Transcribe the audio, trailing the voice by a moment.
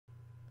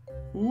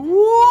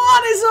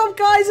What is up,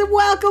 guys, and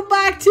welcome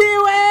back to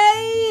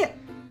a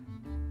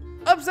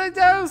Upside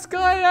Down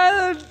Sky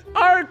Island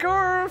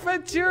hardcore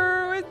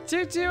adventure with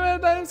Choo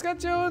and I'm Scott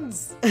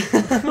Jones.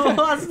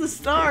 What's the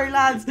story,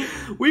 lads?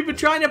 We've been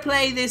trying to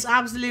play this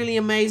absolutely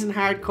amazing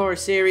hardcore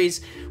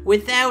series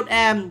without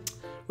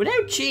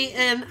cheating,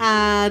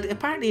 and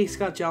apparently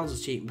Scott Jones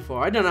was cheating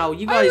before. I don't know.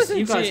 You guys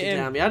can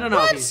tell me. I don't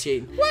know if he's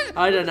cheating. What?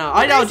 I don't know.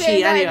 I don't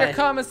cheat that anyway. In your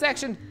comment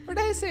section, were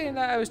they saying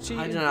that I was cheating?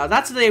 I don't know.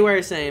 That's what they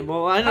were saying,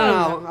 but I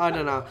don't know. I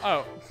don't know.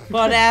 Oh.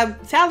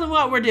 But tell them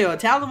what we're doing.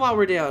 Tell them what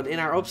we're doing in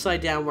our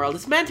upside down world.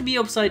 It's meant to be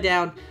upside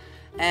down.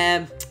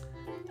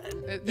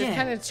 It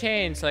kind of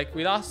changed. Like,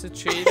 we lost a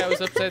tree that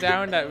was upside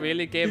down that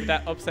really gave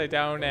that upside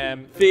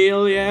down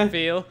feel. Yeah.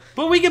 Feel.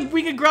 But we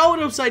can grow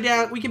it upside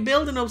down. We can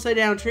build an upside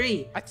down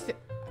tree.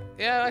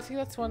 Yeah, I think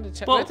that's one to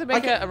check. We have to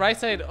make a right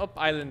side up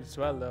island as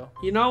well, though.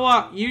 You know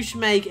what? You should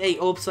make a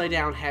upside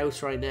down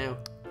house right now.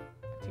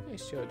 I think I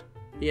should.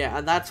 Yeah,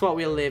 and that's what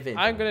we'll live in.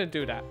 I'm gonna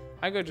do that.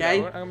 I'm gonna do that.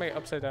 I'm gonna make an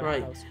upside down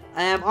house.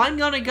 I'm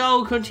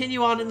gonna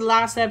continue on. In the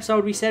last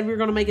episode, we said we were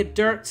gonna make a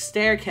dirt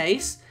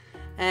staircase.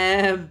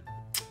 The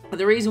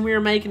reason we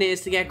were making it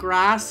is to get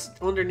grass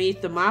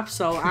underneath the map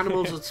so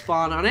animals would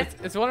spawn on it.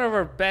 It's one of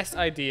our best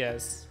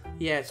ideas.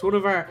 Yeah, it's one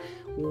of our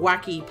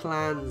wacky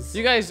plans.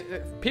 You guys,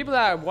 people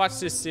that watch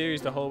this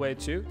series the whole way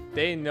through,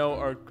 they know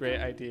our great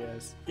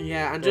ideas.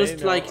 Yeah, and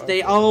just like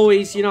they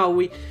always, you know,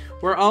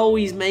 we're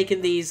always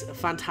making these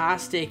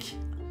fantastic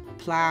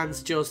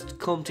plans just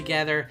come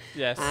together.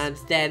 Yes. And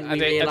then we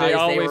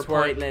realize they were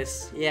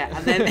pointless. Yeah,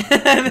 and then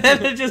and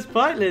then they're just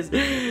pointless.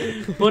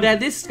 But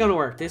this is gonna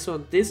work. This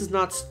is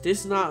not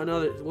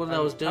another one of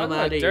those dumb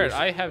ideas. Dirt.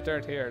 I have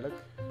dirt here. Look,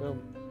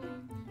 boom.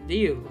 Do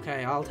you?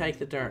 Okay, I'll take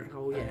the dirt.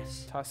 Oh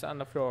yes. Toss it on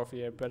the floor for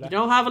you, brother. You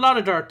don't have a lot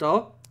of dirt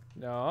though.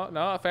 No,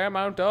 a fair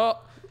amount though.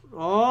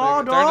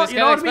 Oh, no, you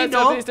know what I mean,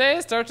 though? These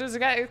days, dirt is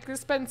getting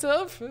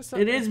expensive.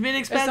 It is a bit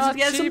expensive to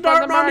get some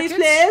dirt on this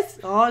place.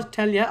 Oh, I'm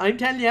telling you. I'm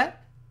telling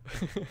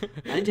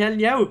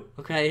you.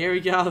 Okay, here we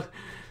go.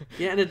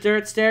 Getting a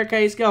dirt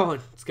staircase going.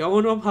 It's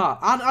going up hot.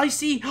 And I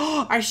see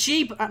our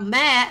sheep,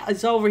 Matt,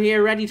 is over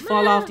here ready to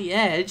fall off the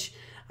edge.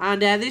 And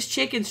this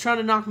chicken's trying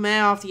to knock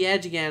Matt off the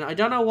edge again. I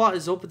don't know what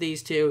is up with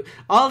these two.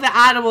 All the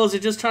animals are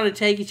just trying to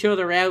take each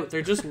other out.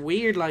 They're just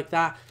weird like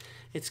that.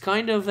 It's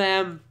kind of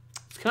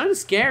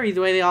scary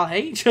the way they all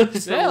hate each other.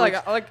 So yeah,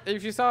 like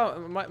if you saw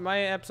my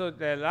episode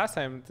last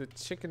time, the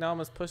chicken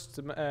almost pushed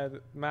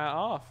the Matt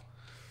off.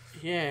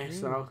 Yeah,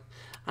 so.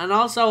 And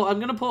also, I'm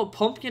going to put a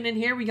pumpkin in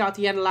here. We got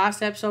the end of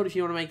last episode if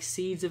you want to make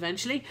seeds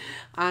eventually.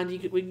 And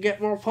we can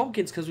get more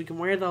pumpkins because we can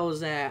wear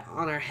those on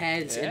our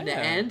heads in the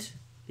end.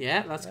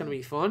 Yeah, that's going to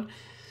be fun.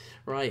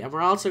 Right, and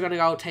we're also going to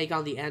go take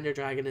on the Ender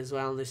Dragon as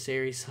well in this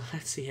series. So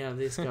let's see how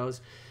this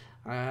goes.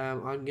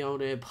 I'm going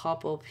to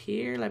pop up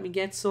here. Let me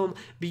get some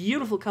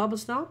beautiful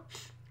cobblestone.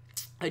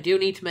 I do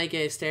need to make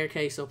a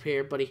staircase up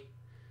here, buddy.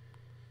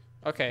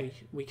 Okay.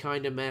 We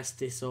kind of messed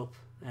this up.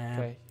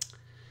 Okay.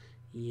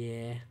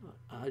 Yeah,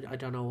 I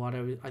don't know what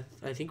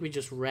I think we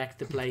just wrecked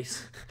the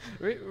place.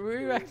 we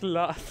wrecked a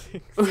lot of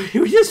things.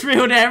 We just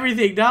ruined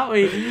everything, don't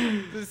we?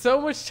 There's so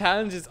much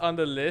challenges on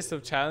the list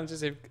of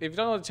challenges. If you don't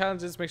know the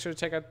challenges, make sure to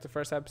check out the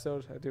first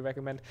episode. I do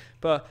recommend.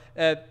 But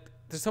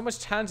there's so much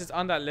challenges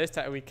on that list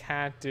that we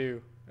can't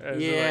do.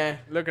 Yeah.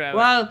 Like, looking at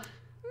it.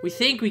 We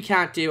think we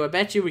can't do. I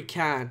bet you we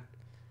can.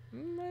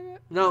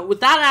 No,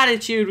 with that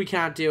attitude, we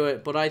can't do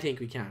it. But I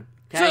think we can.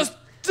 Okay? Just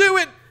do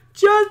it.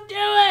 Just do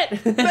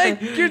it!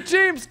 Make your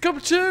dreams come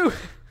true!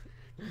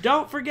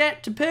 Don't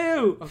forget to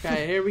poo!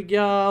 Okay, here we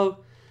go.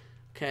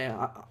 Okay,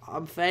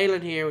 I'm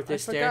failing here with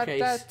this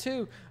staircase. I forgot that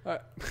too.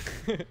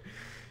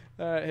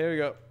 Alright, here we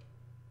go.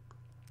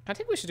 I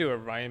think we should do a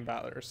rhyme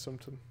battle or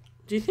something.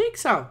 Do you think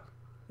so?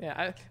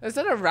 Yeah, is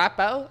that a rap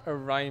battle or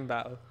rhyme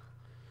battle?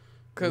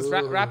 Because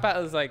rap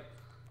battle is like,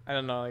 I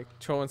don't know, like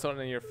throwing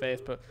something in your face,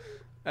 but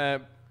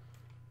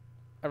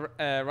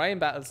rhyme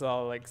battle is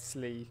all like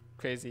silly,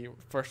 crazy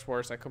first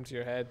words that come to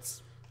your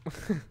heads.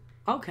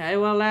 Okay,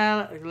 well,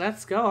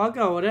 let's go. I'll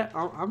go with it.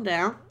 I'm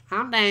down.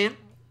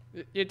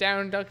 You're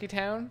down, Donkey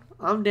Town?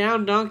 I'm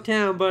down, Dunk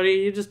Town, buddy.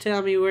 You just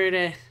tell me when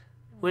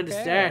to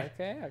start.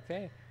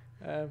 Okay.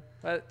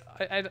 But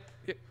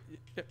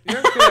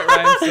you're good at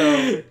rhymes,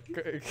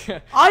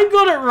 so... I'm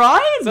good at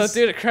rhymes? So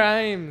do the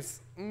crimes.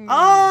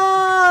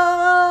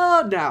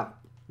 Oh, no.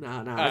 So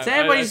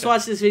everybody just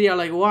watch this video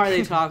like, what are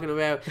they talking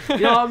about? You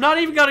know, I'm not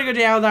even going to go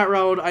down that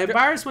road. I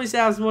embarrass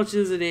myself as much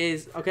as it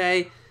is,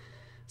 okay?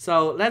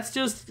 So let's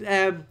just,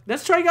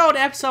 let's try go an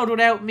episode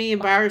without me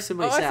embarrassing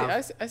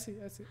myself. I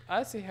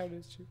see how it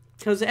is true.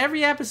 Because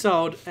every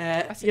episode,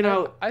 you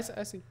know... I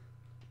see.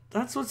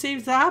 That's what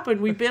seems to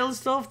happen. We build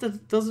stuff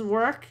that doesn't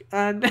work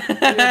and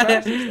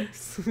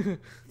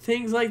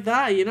things like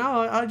that, you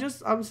know?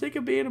 I'm sick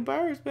of being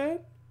embarrassed,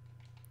 man.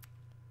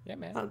 Yeah,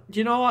 man. Do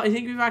you know what? I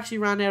think we've actually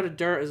ran out of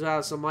dirt as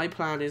well, so my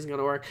plan isn't going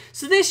to work.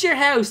 So this is your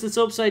house that's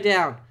upside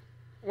down.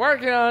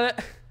 Working on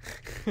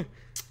it.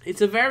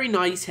 It's a very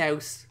nice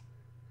house.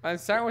 I'm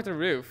starting with the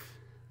roof.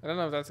 I don't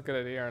know if that's a good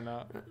idea or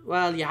not.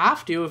 Well, you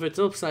have to if it's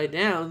upside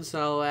down,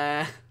 so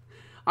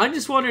I'm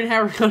just wondering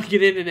how we're going to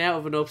get in and out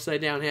of an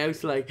upside down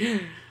house, like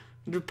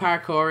the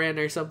parkour in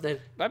or something.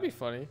 That'd be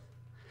funny.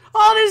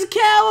 Oh, there's a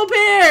cow up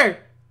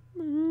here!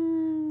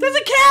 There's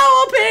a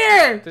cow up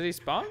here! Did he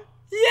spawn?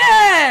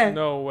 Yeah!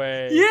 No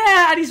way.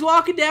 Yeah, and he's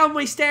walking down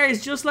my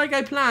stairs just like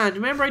I planned.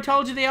 Remember I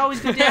told you they always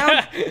go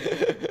down?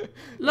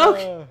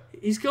 Look,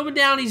 he's coming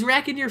down, he's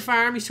wrecking your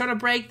farm, he's trying to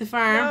break the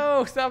farm.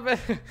 No, stop it.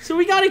 So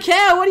we got a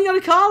cow, what are you going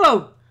to call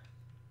him?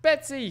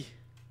 Betsy.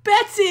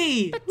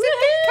 Betsy! Betsy the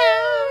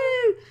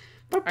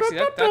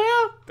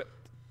cow!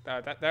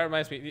 Actually, that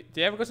reminds me. Do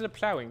you ever go to the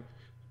ploughing?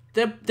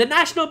 The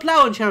National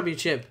Ploughing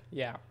Championship.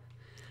 Yeah.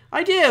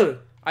 I do.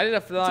 I did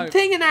a vlog. It's a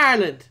thing in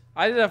Ireland.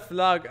 I did a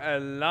vlog a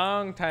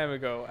long time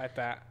ago at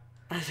that.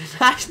 The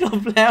National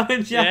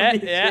Ploughing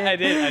Championship. Yeah, I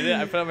did.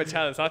 I put it on my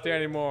channel. It's not there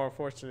anymore,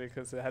 unfortunately,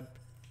 because it had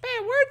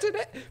bad words in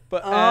it.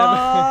 But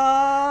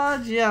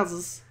oh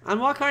Jesus!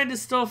 And what kind of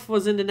stuff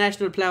was in the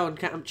National Ploughing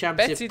Championship?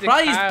 Betsy the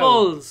Prize cow.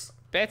 bulls.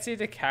 Betsy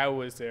the cow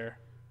was there.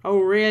 Oh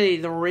really?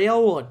 The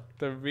real one.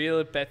 The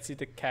real Betsy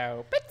the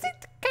cow. Betsy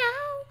the cow.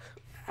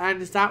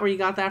 And is that where you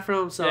got that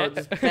from? So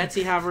does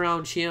Betsy have her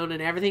own tune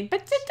and everything?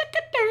 Betsy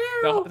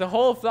the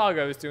whole vlog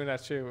I was doing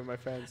that too with my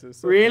friends.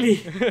 So really?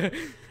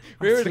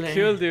 We were the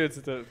cool dudes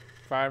at the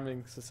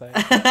farming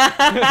society.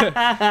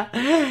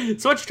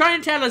 So what you're trying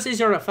to tell us is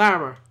you're a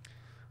farmer.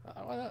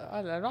 Well,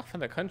 I'm not from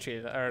the country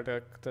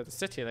or the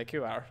city like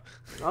you are.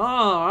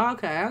 Oh,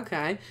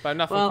 okay. But I'm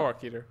not from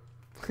Cork either.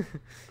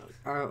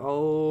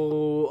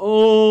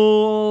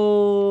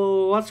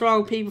 What's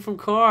wrong with people from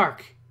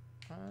Cork?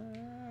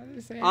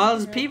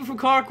 There's people from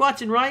Cork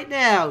watching right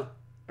now.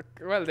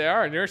 Well, they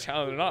are on your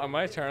channel, they're not on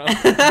my channel. I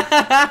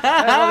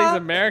have all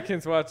these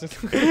Americans watching.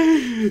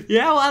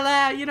 Yeah,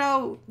 well, you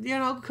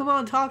know, come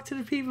on, talk to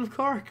the people of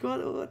Cork.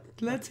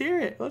 Let's hear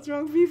it. What's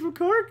wrong with people from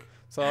Cork?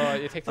 So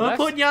you take the I'm left.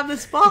 putting you on the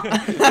spot.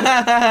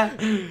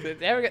 Did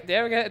they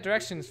ever get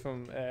directions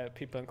from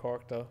people in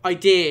Cork though? I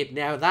did.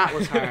 Now that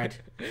was hard.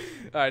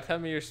 Alright, tell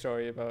me your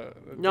story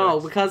about. No,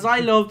 because I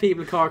love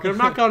people in Cork, and I'm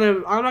not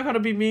gonna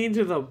be mean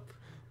to them.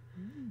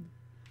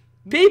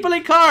 People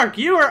in Cork,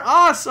 you are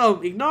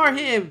awesome. Ignore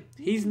him.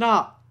 He's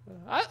not.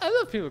 I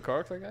love people in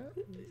Cork like that.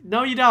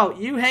 No, you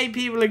don't. You hate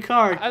people in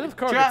Cork. I love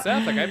Cork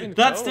itself. Like I've been.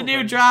 That's the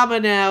new drama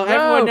now.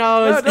 Everyone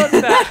knows. No, don't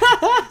do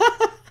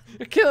that.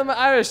 You're killing my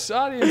Irish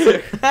audience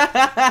here.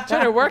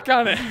 Trying to work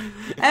on it.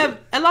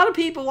 A lot of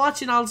people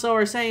watching also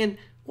are saying,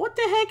 "What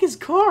the heck is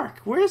Cork?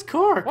 Where's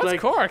Cork?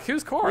 What's Cork?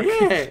 Who's Cork?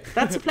 Yeah,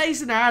 that's a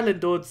place in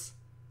Ireland, duds.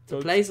 It's a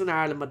place in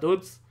Ireland, my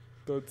duds.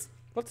 Duds.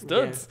 What's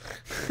duds?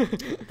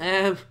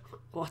 Yeah.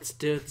 What's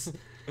duds?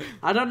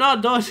 I don't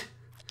know, dud.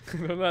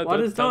 What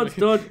is duds,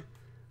 dud?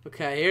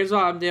 Okay, here's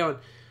what I'm doing.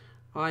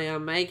 I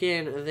am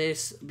making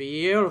this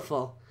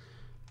beautiful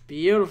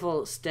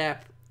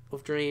step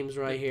of dreams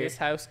right here. This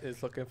house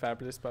is looking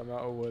fabulous, but I'm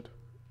out of wood.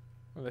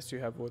 Unless you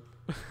have wood.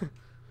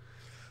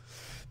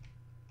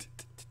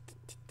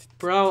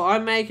 Bro,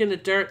 I'm making a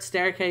dirt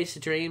staircase to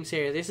dreams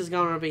here. This is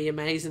going to be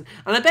amazing.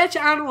 And I bet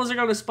you animals are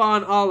going to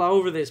spawn all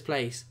over this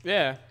place.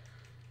 Yeah.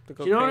 Do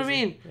you know what I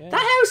mean? Yeah.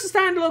 That house is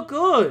starting to look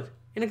good.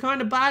 In a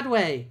kind of bad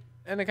way.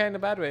 In a kind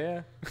of bad way,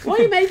 yeah. Why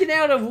are you making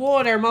out of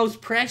wood our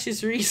most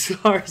precious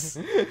resource?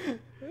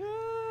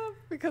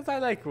 Because I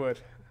like wood.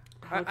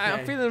 Okay.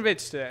 I'm feeling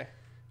rich today.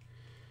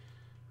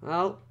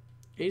 Well,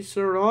 each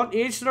their own,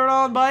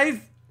 boys.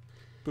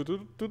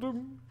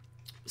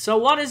 So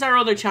what is our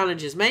other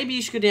challenges? Maybe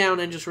you should go down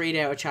and just read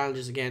out our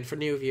challenges again for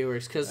new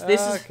viewers. Because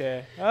this is...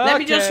 Let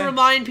me just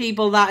remind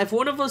people that if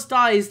one of us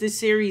dies, this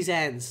series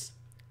ends.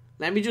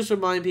 Let me just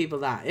remind people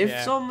that.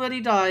 If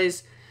somebody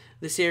dies...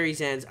 the series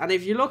ends. And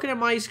if you're looking at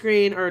my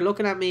screen or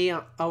looking at me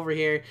over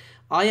here,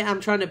 I am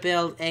trying to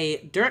build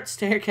a dirt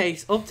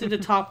staircase up to the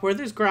top where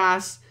there's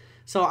grass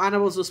so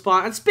animals will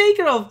spawn. And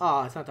speaking of... oh,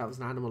 I thought that was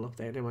an animal up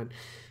there. Never mind.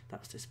 That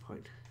was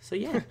disappointing. So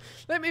yeah.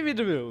 Let me read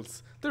the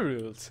rules. The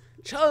rules.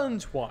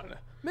 Challenge 1.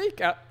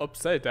 Make an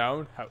upside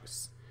down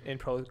house. In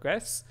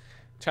progress.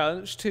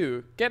 Challenge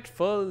 2. Get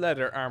full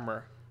leather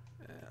armor.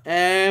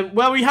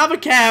 Well, we have a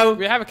cow.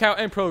 We have a cow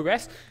in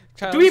progress.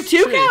 Challenge do we have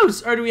 2 3.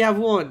 cows or do we have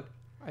 1?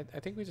 I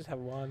think we just have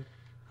 1.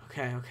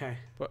 Okay.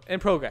 But in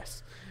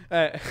progress.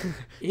 Yeah,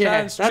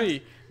 challenge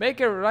 3. Make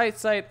a right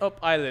side up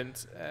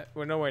island.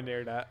 We're nowhere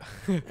near that.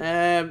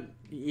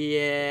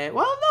 Yeah.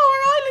 Well, no,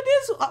 our island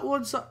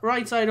is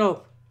right side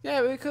up.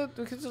 Yeah, we could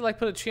just like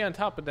put a tree on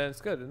top and then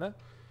it's good, isn't it?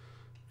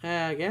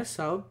 I guess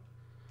so.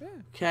 Yeah.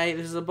 Okay,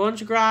 there's a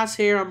bunch of grass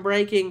here I'm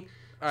breaking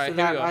so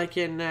that I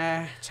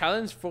can...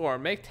 Challenge 4.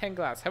 Make 10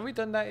 glass. Have we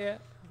done that yet?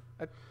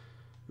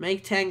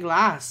 Make 10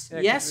 glass. Yeah,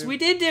 yes, we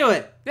did do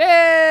it.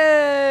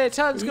 Yay!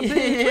 Challenge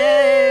complete.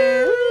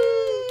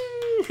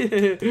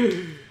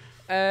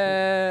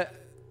 Yeah.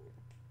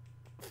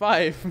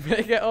 5.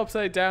 Make it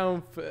upside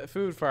down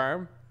food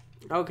farm.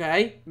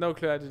 Okay. No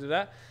clue how to do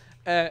that.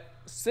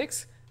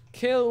 6.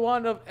 Kill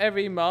one of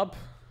every mob.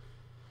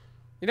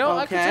 You know,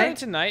 I could turn it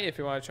to night if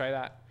you want to try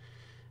that.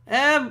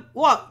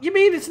 What? You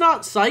mean it's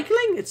not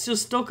cycling? It's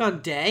just stuck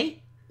on day?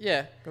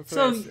 Yeah.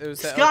 So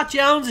Scott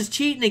Jones is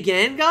cheating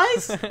again,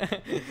 guys?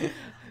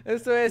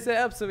 That's the way it's set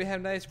up, so we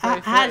have nice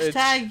bright footage.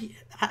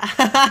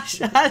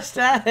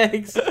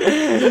 Hashtags.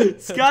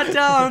 Scott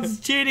Downs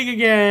cheating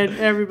again,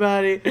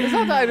 everybody. It's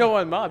not that I don't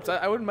want mobs.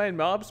 I wouldn't mind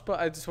mobs, but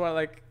I just want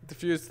like the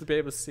viewers to be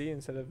able to see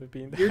instead of it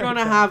being there. You're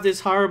gonna have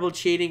this horrible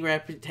cheating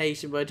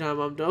reputation by the time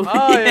I'm done.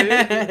 Oh,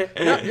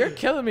 yeah, you're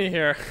killing me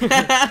here.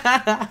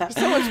 There's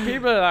so much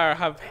people that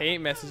have hate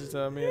messages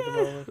on me at the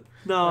moment.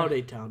 No, they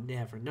don't.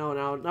 Never.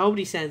 No.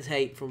 Nobody sends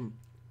hate from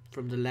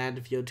the land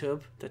of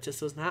YouTube. That just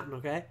doesn't happen.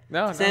 Okay.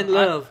 No. Send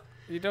love.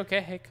 You don't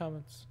get hate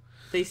comments.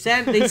 They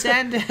send.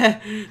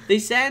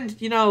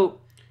 You know,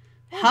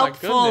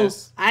 helpful,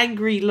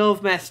 angry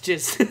love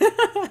messages.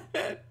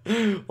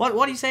 What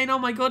are you saying? Oh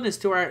my goodness,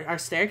 to our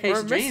staircase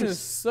of dreams. We're missing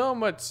so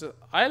much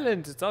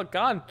island. It's all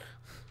gone.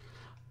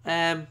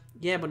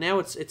 Yeah, but now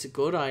it's a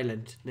good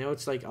island. Now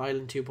it's like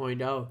Island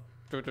 2.0.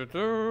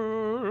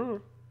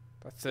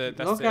 That's the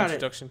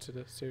introduction to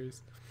the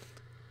series.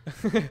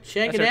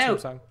 Check it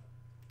out. Song.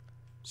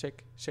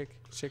 Shake.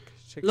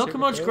 Look how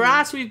much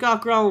grass we've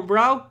got growing,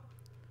 bro.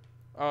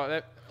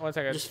 Oh, 1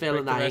 second. Just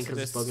filling that in because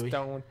it's bugging me.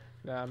 Stone.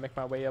 Make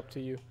my way up to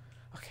you.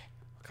 Okay.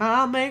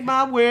 I'll make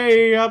my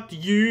way up to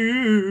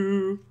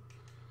you.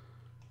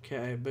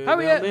 Okay, boom,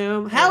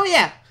 boom. Hell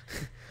yeah!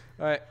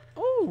 Alright.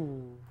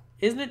 Oh.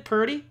 Isn't it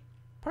pretty?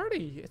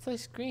 Pretty. It's like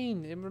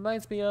green. It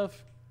reminds me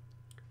of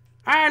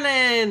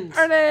Ireland!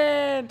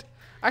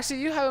 Actually,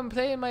 you haven't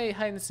played my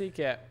hide and seek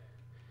yet.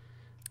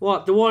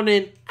 What? The one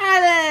in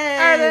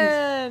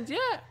Ireland!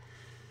 Yeah.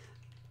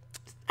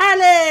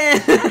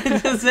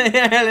 Ireland! Just say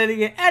Ireland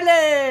again.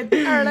 Ireland!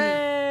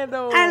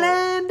 Orlando!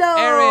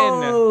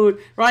 Erin!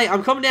 Right,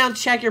 I'm coming down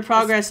to check your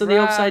progress on the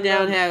upside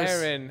down house.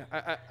 Erin.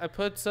 I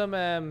put some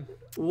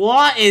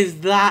What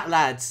is that,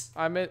 lads?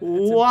 What?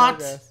 What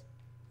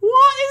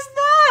is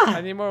that?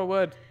 I need more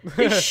wood.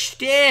 The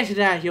state of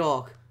that,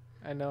 York.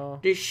 I know.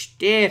 The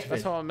state of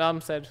That's what my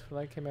mum said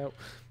when I came out.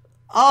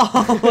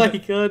 Oh my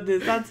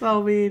goodness, that's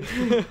so mean.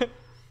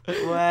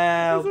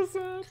 Wow. That's so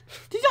sad.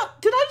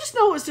 Did I just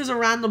notice there's a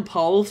random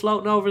pole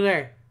floating over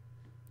there?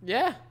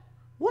 Yeah.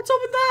 What's up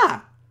with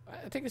that?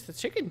 I think it's the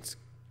chickens.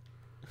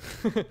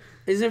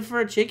 Is it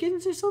for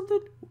chickens or something?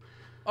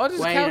 Oh,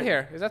 there's a cow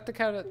here. Is that the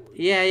cow that...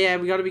 Yeah,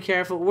 we gotta be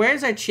careful.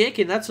 Where's our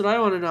chicken? That's what I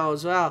want to know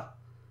as well.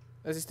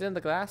 Is he still in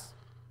the glass?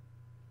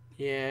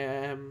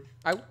 Yeah.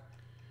 I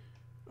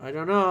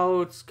don't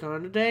know. It's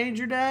kind of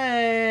danger,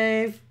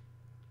 Dave.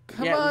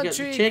 Come on,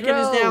 tree, the chicken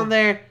is down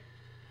there.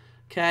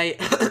 Okay.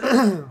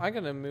 I'm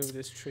gonna move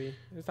this tree.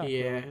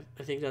 Yeah,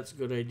 I think that's a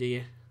good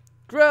idea.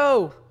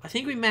 Grow! I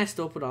think we messed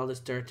up with all this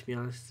dirt, to be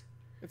honest.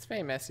 It's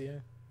very messy, yeah.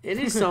 It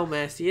is so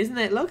messy, isn't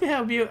it? Look at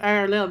how beautiful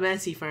our little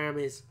messy farm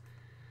is.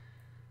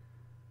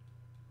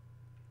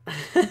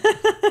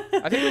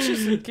 I think we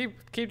should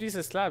keep these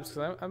as slabs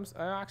because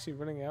I'm actually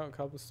running out of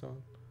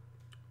cobblestone.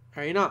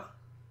 Are you not?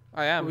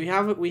 I am. We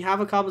have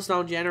a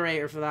cobblestone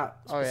generator for that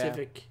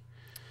specific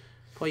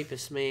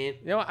purpose, man.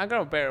 You know what? I'm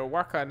gonna better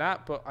work on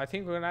that, but I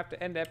think we're gonna have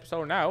to end the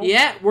episode now.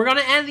 Yeah, we're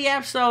gonna end the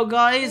episode,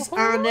 guys,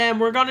 and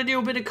we're gonna do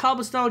a bit of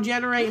cobblestone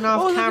generating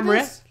off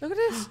camera. Look at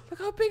this! Look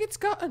how big it's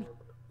gotten.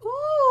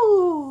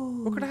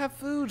 Ooh! We're gonna have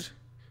food.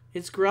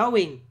 It's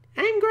growing.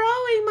 I'm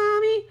growing,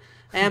 mommy.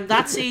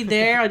 That seed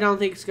there, I don't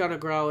think it's gonna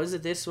grow. Is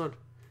it this one?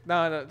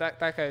 No, that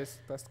guy's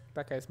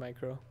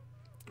micro.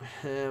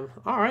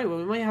 All right. Well,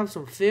 we might have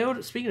some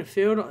food. Speaking of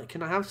food,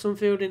 can I have some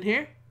food in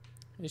here?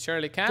 You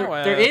surely can.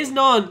 There is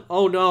none.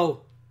 Oh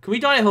no! Can we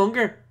die of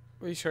hunger?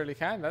 We surely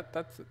can.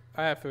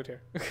 I have food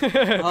here.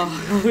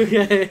 Oh,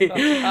 okay.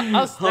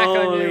 I'll snack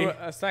on you.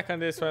 I'll snack on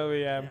this while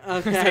we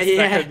Okay,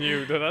 snack on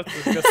you. No, that's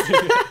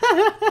disgusting.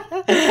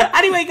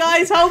 Anyway,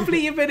 guys,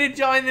 hopefully you've been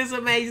enjoying this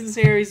amazing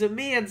series with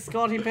me and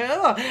Scotty Poo,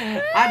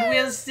 and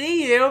we'll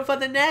see you for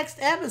the next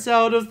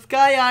episode of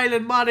Sky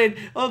Island modded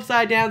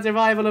Upside Down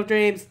Survival of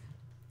Dreams.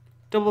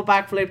 Double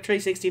backflip,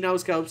 360 no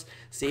scopes.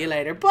 See you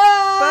later. Bye.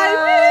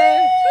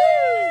 Bye.